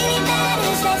what really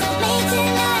matters. Let's make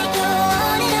tonight go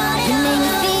on and on and on. You make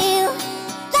me feel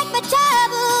like my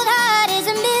troubled heart is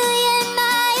a million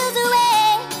miles away.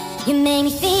 You make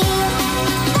me feel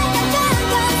like I'm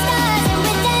drunk on stars and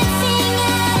we're dancing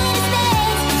out into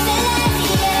space.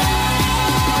 Celestial,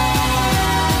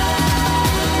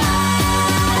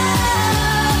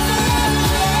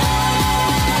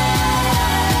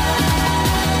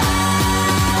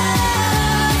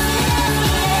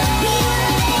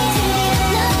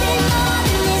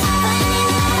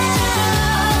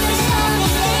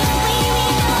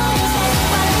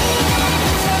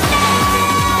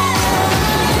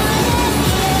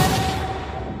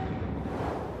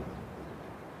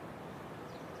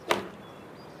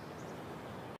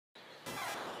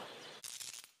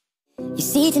 You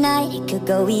see tonight it could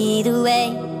go either way.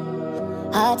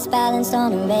 Hearts balanced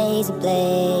on a razor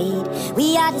blade.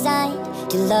 We are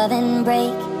designed to love and break,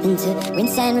 then to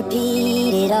rinse and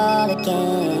repeat it all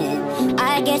again.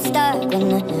 I get stuck when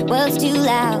the world's too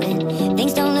loud and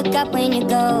things don't look up when you're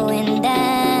going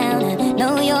down. I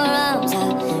know your arms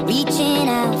are reaching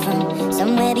out from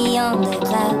somewhere beyond the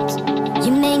clouds.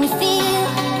 You make me feel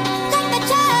like my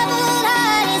troubled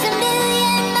heart is a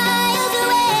million miles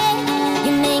away.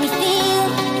 You make me feel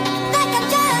like I'm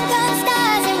drunk on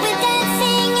stars and we're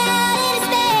dancing out into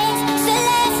space.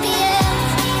 Celestial,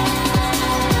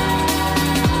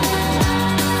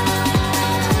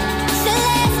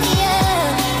 celestial.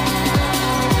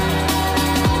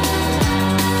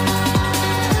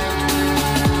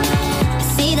 I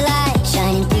see the light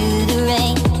shining through the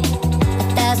rain,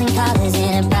 1,000 colors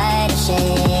in a brighter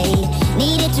shade.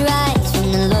 Needed to rise from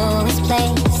the lowest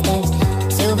place. There's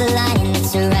silver lining that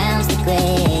surrounds the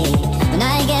gray. When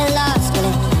I get lost, will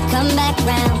it come back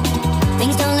round?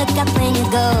 Things don't look up when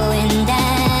you're going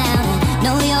down.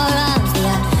 Know your arms, they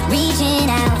are reaching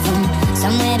out from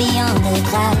somewhere beyond the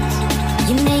clouds.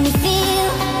 You make me feel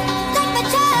like my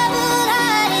troubled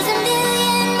heart is a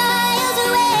million miles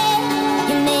away.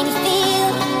 You make me feel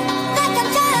like I'm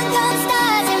drunk on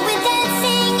stars and we're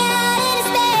dancing out into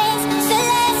space.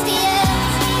 Celestial,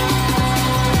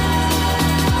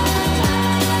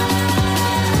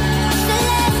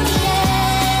 celestial.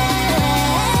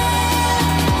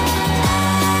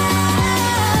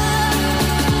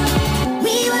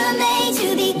 We were made to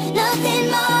be nothing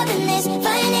more than this,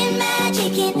 finding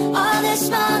magic in all the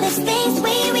smallest things. The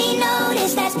way we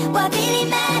notice, that's what really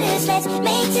matters. Let's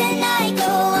make tonight go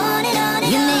on and on and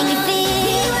on. You make me feel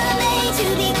we were made to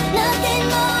be nothing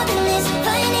more than this,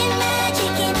 finding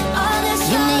magic in all the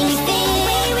smallest things. The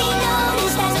way we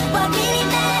notice, that's what really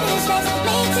matters. Let's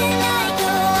make tonight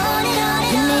go on and on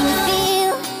and on. You make me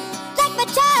feel like my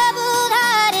troubled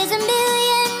heart is a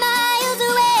million miles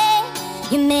away.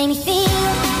 You make me feel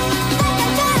like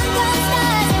I'm drunk on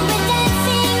stars and we're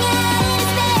dancing out into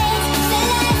space.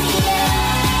 Celestial,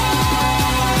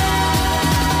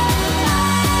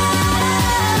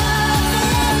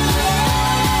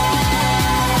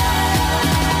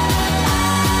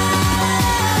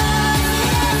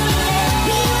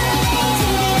 we were made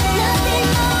to be nothing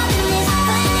more than this,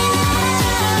 finding magic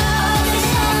in all the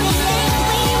smallest things. The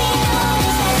way we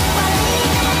notice, that's what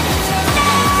really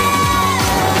matters.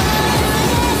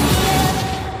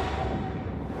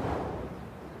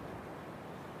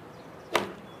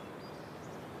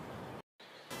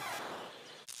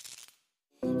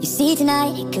 You see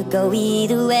tonight it could go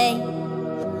either way.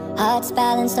 Hearts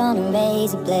balanced on a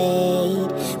razor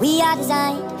blade. We are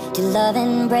designed to love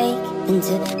and break, then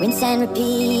to rinse and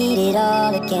repeat it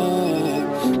all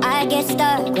again. I get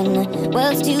stuck when the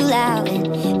world's too loud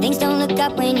and things don't look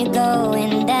up when you're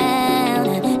going down.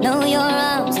 I know your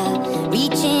arms are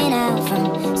reaching out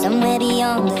from somewhere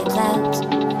beyond the clouds.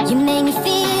 You make me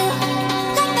feel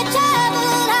like my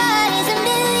troubled heart is a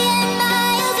million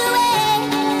miles away.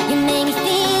 You make me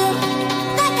feel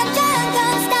like I'm drunk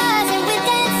on stars and we're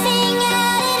dancing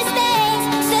out into space.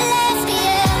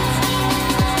 Celestial,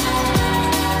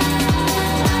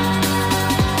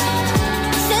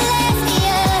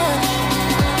 celestial.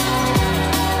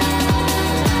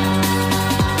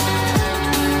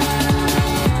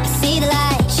 I see the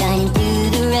light shining through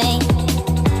the rain,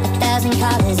 1,000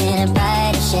 colors in a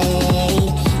brighter shade.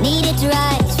 Needed to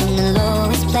rise from the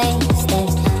lowest place.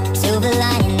 There's silver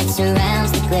lining that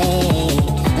surrounds the gray.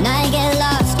 When I get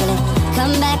lost, will it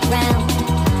come back round?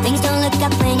 Things don't look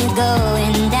up when you're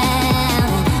going down.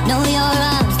 Know your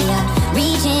arms, they are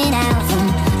reaching out from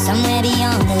somewhere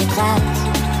beyond the clouds.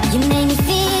 You make me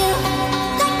feel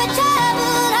like my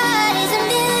troubled heart is a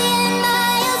million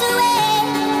miles away.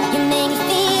 You make me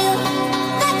feel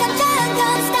like I'm drunk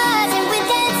on stars and we're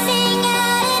dancing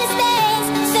out into space.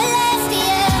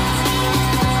 Celestial,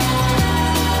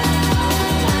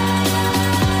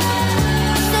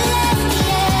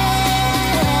 celestial.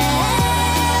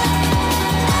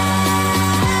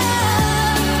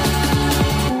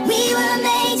 We were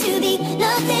made to be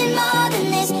nothing more than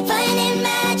this, finding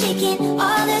magic in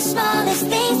all the smallest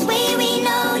things. The way we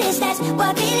notice, that's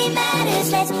what really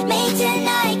matters. Let's make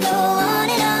tonight go on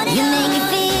and on and on. You make me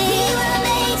feel we were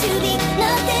made to be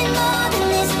nothing more than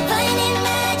this, finding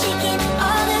magic in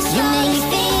all the smallest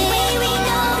things. The way we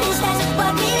notice, that's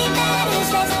what really matters.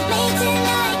 Let's make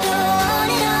tonight go on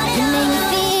and on and on. You make me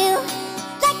feel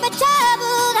like my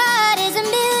troubled heart is a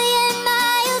million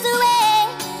miles away.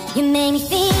 You make me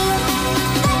feel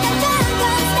like I'm drunk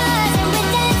on stars and we're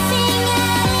dancing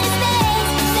out into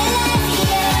space.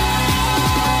 Celestial,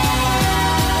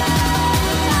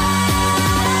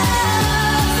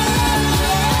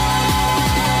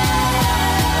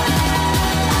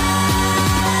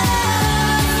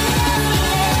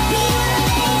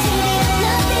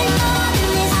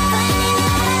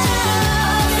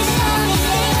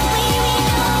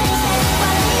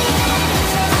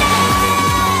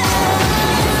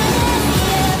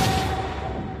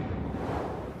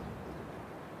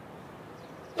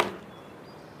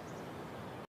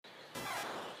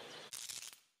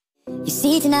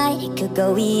 tonight, it could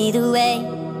go either way.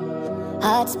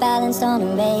 Hearts balanced on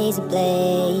a razor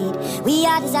blade. We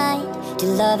are designed to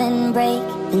love and break,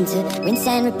 then to rinse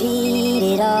and repeat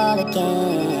it all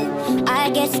again.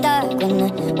 I get stuck when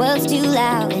the world's too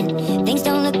loud and things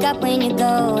don't look up when you're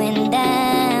going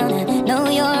down. I know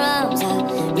your arms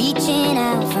are reaching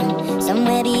out from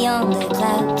somewhere beyond the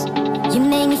clouds. You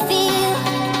make me feel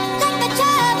like my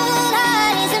troubled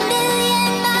heart is a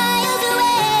million miles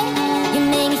away. You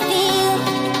make me feel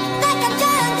like I'm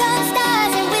drunk on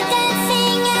stars and we're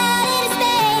dancing out into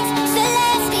space.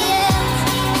 Celestial,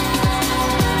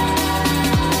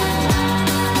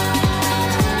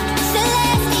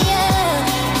 celestial.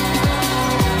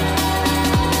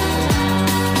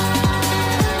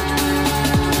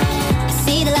 I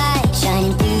see the light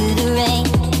shining through the rain,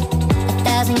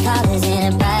 1,000 colors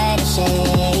in a brighter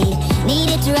shade.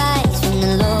 Needed to rise from the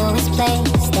lowest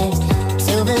place. There's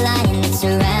silver lining that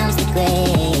surrounds the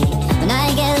gray. When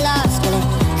I get lost, will it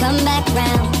come back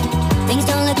round? Things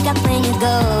don't look up when you're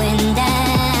going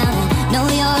down. I know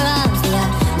your arms, they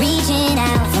are reaching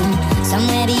out from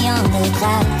somewhere beyond the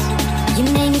clouds. You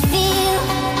make me feel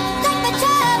like my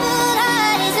troubled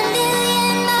heart is a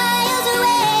million miles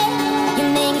away. You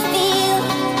make me feel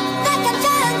like I'm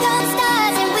drunk on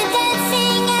stars and we're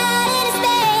dancing out into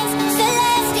space.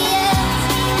 Celestial,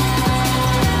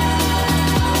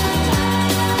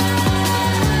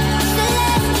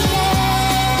 celestial.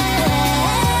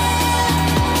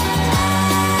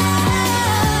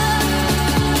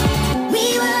 We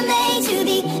were made to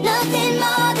be nothing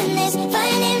more than this,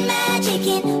 finding magic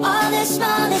in all the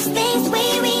smallest things. The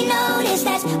way we notice,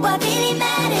 that's what really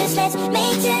matters. Let's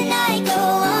make tonight go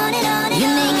on and on and on. You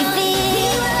make me feel we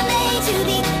were made to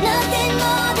be nothing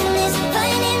more than this,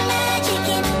 finding magic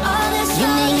in all the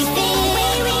smallest things. The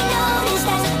way we notice,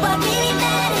 that's what really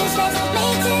matters. Let's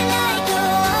make tonight go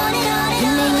on and on and on. You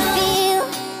make me feel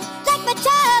like my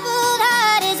troubled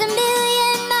heart is a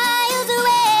million miles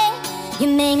away. You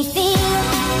make me feel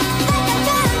like I'm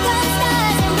drunk on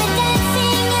stars and we're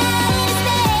dancing out into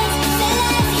space.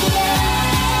 Celestial,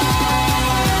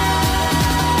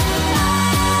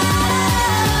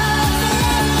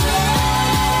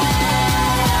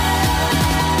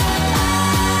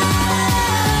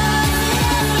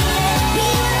 we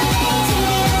were made to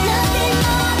be nothing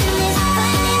more than this,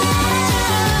 finding magic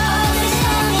in all the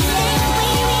smallest things. The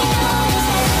way we notice,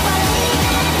 that's what really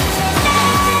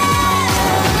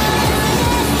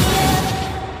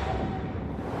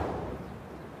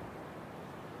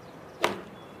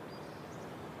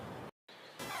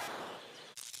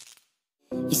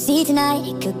matters. You see tonight,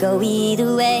 it could go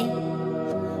either way.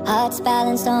 Hearts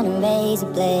balanced on a razor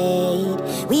blade.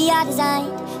 We are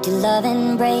designed to love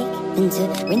and break, then to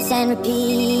rinse and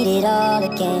repeat it all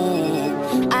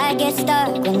again. I get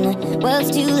stuck when the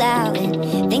world's too loud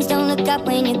and things don't look up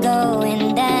when you're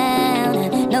going down.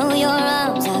 I know your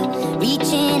arms are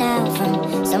reaching out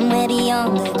from somewhere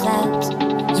beyond the clouds.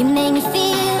 You make me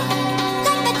feel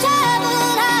like my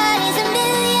troubled heart is a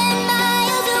million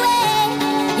miles away.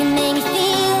 You make me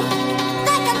feel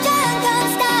like I'm drunk on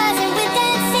stars and we're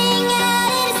dancing out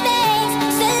into space.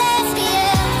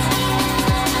 Celestial,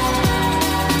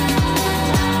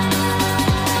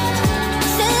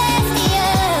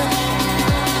 celestial.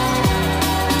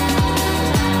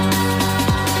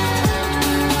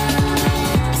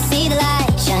 I see the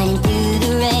light shining through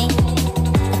the rain,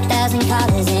 1,000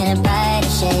 colors in a brighter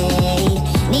shade.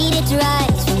 Needed to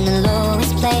rise from the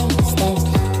lowest place. There's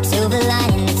silver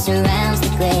lining that surrounds the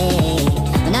gray.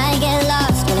 When I get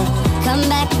lost, will it come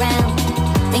back round?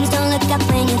 Things don't look up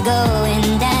when you're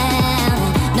going down.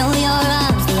 I know your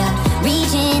arms, they are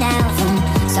reaching out from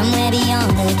somewhere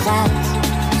beyond the clouds.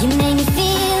 You make me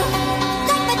feel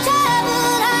like my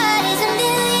troubled heart is a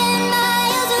million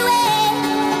miles away.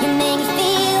 You make me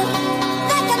feel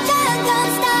like I'm drunk on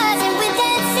stars and we're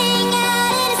dancing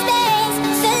out into space.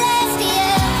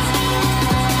 Celestial,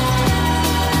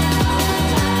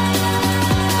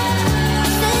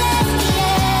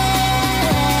 celestial.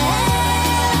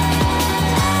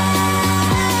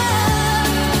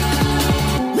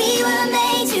 We were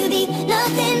made to be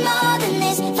nothing more than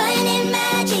this, finding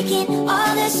magic in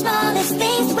all the smallest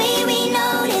things. The way we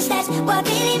notice, that's what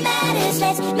really matters.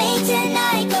 Let's make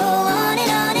tonight go on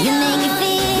and on and on. You make me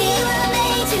feel we were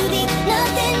made to be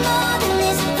nothing more than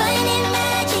this, finding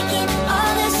magic in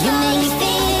all the smallest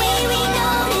things. The way we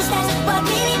notice, that's what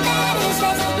really matters.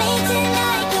 Let's make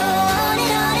tonight go on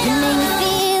and on and on. You make me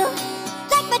feel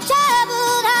like my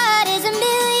troubled heart is a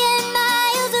million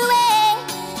miles away.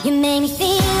 You make me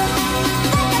feel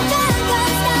like I'm drunk on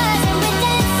stars and we're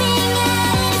dancing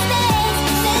out into space.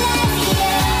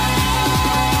 Celestial,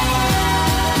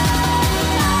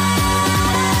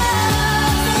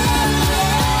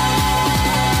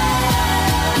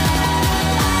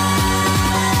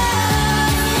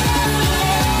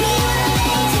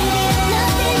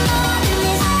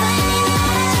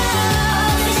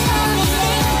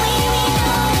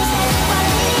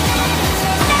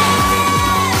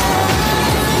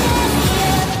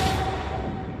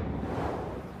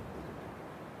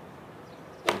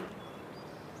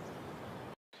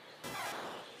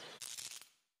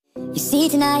 You see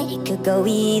tonight it could go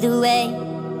either way.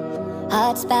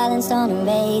 Hearts balanced on a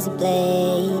razor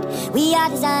blade. We are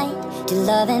designed to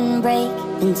love and break,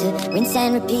 then to rinse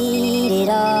and repeat it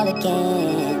all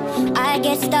again. I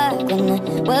get stuck when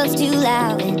the world's too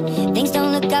loud and things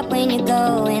don't look up when you're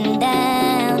going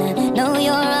down. I know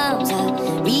your arms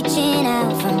are reaching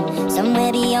out from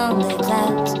somewhere beyond the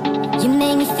clouds. You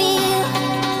make me feel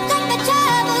like my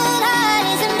troubled heart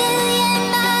is a million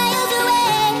miles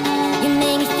away. You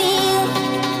make me feel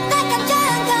like I'm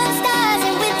drunk on stars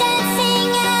and we're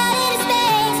dancing out into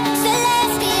space.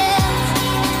 Celestial,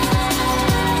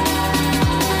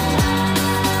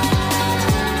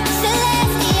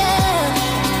 celestial.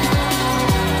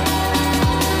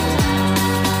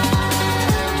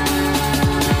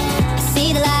 I see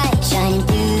the light shining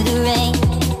through the rain,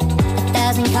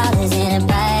 1,000 colors in a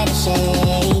brighter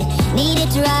shade. Needed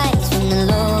to rise from the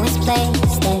lowest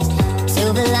place. There's a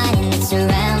silver lining that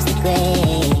surrounds the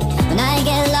gray. When I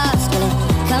get lost, will it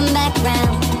come back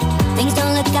round? Things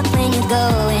don't look up when you're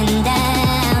going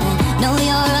down. Know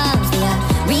your arms, they are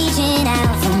reaching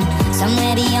out from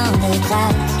somewhere beyond the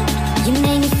clouds. You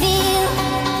make me feel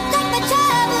like my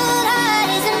troubled heart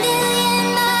is a million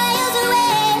miles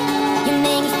away. You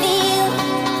make me feel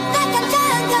like I'm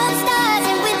drunk on stars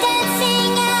and we're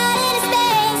dancing out into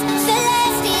space.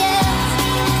 Celestial,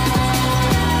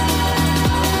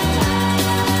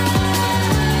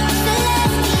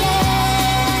 celestial.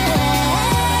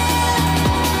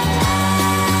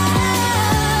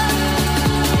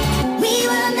 We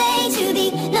were made to be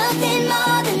nothing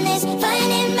more than this,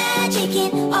 finding magic in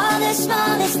all the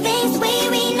smallest things. The way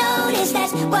we notice,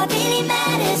 that's what really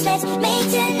matters. Let's make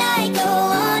tonight go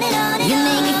on and on and you on. You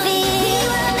make me feel we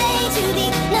were made to be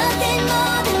nothing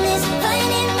more than this,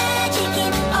 finding magic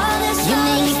in all the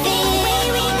smallest things. The way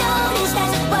we notice,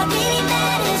 that's what really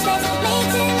matters. Let's make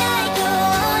tonight go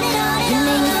on and on and on. You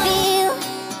make me feel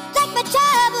like my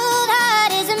troubled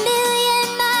heart is a million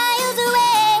miles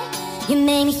away. You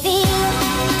make me feel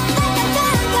like I'm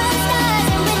drunk on stars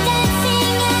and we're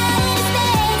dancing out into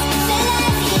space.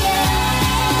 Celestial,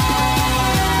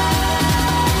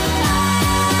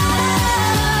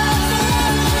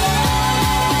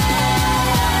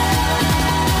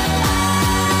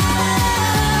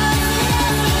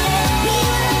 we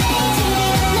were made to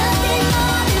be nothing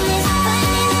more than this,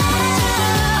 finding magic in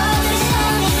all the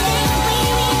smallest things. The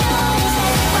way we notice,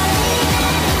 that's what really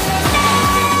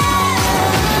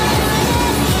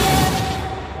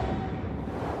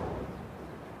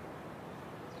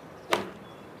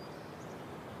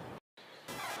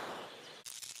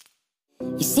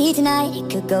matters. You see tonight it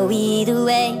could go either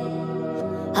way.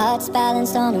 Hearts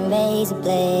balanced on a razor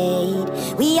blade.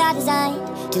 We are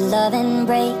designed to love and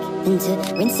break, then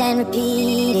to rinse and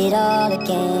repeat it all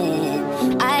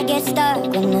again. I get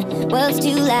stuck when the world's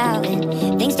too loud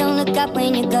and things don't look up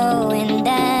when you're going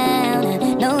down.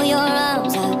 I know your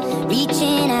arms are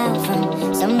reaching out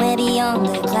from somewhere beyond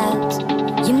the clouds.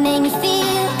 You make me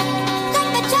feel like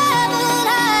my troubled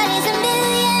heart is a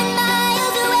million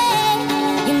miles away.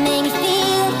 You make me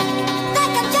feel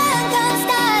like I'm drunk on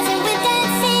stars and we're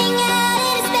dancing out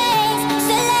into space.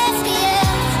 Celestial,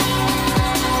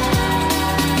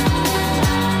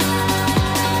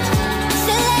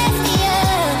 celestial.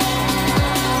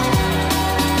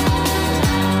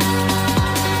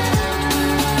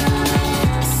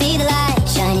 I see the light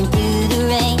shining through the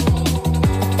rain,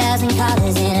 1,000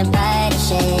 colors in a brighter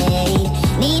shade.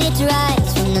 Needed to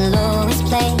rise from the lowest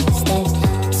place. There's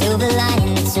a silver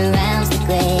lining that surrounds the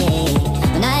gray.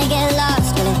 When I get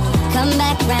lost, will it come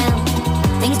back round?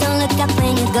 Things don't look up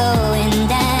when you're going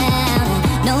down.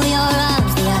 Know your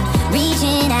arms, they are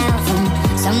reaching out from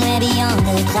somewhere beyond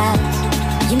the clouds.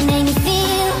 You make me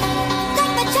feel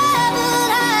like my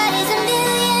troubled heart is a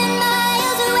million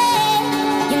miles away.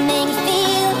 You make me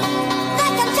feel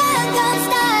like I'm drunk on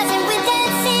stars and we're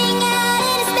dancing out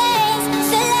into space.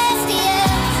 Celestial,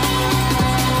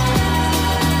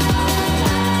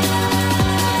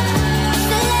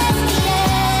 celestial.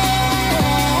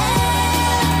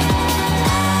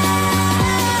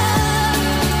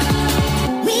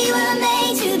 We were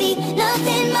made to be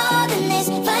nothing more than this,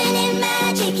 finding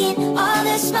magic in all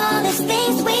the smallest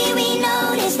things. The way we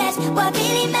notice, that's what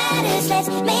really matters. Let's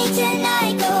make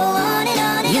tonight go